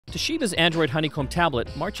Toshiba's Android Honeycomb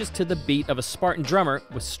tablet marches to the beat of a Spartan drummer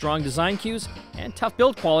with strong design cues and tough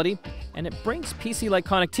build quality, and it brings PC-like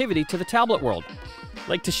connectivity to the tablet world.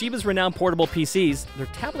 Like Toshiba's renowned portable PCs, their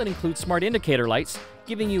tablet includes smart indicator lights,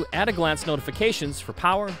 giving you at-a-glance notifications for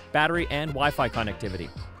power, battery, and Wi-Fi connectivity.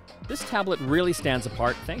 This tablet really stands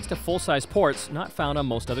apart thanks to full-size ports not found on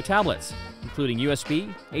most other tablets, including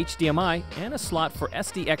USB, HDMI, and a slot for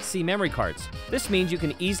SDXC memory cards. This means you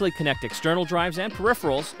can easily connect external drives and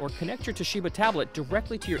peripherals or connect your Toshiba tablet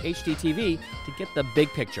directly to your HD TV to get the big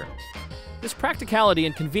picture. This practicality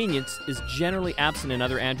and convenience is generally absent in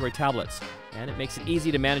other Android tablets, and it makes it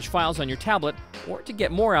easy to manage files on your tablet or to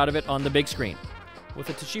get more out of it on the big screen. With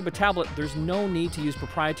a Toshiba tablet, there's no need to use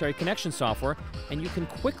proprietary connection software, and you can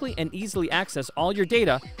quickly and easily access all your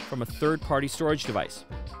data from a third-party storage device.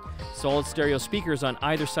 Solid stereo speakers on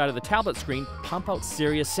either side of the tablet screen pump out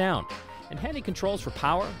serious sound, and handy controls for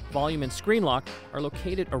power, volume, and screen lock are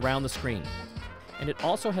located around the screen. And it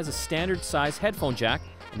also has a standard size headphone jack,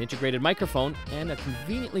 an integrated microphone, and a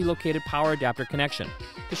conveniently located power adapter connection.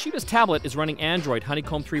 Toshiba's tablet is running Android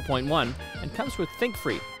Honeycomb 3.1 and comes with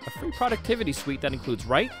ThinkFree, a free productivity suite that includes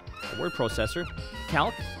Write, a word processor,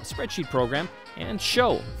 Calc, a spreadsheet program, and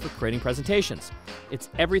Show for creating presentations. It's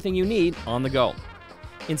everything you need on the go.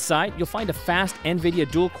 Inside, you'll find a fast NVIDIA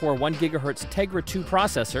dual-core 1 GHz Tegra 2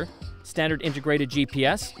 processor, standard integrated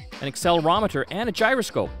GPS, an accelerometer, and a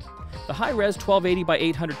gyroscope. The high-res 1280 by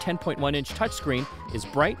 800 10.1-inch touchscreen is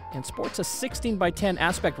bright and sports a 16 by 10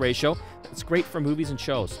 aspect ratio that's great for movies and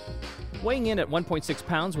shows. Weighing in at 1.6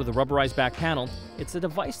 pounds with a rubberized back panel, it's a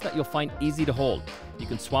device that you'll find easy to hold. You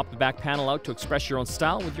can swap the back panel out to express your own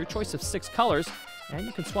style with your choice of 6 colors, and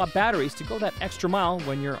you can swap batteries to go that extra mile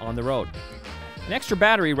when you're on the road. An extra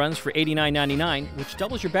battery runs for $89.99, which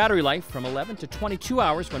doubles your battery life from 11 to 22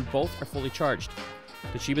 hours when both are fully charged.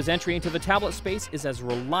 Toshiba's entry into the tablet space is as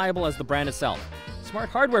reliable as the brand itself. Smart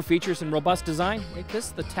hardware features and robust design make this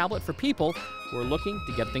the tablet for people who are looking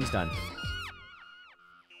to get things done.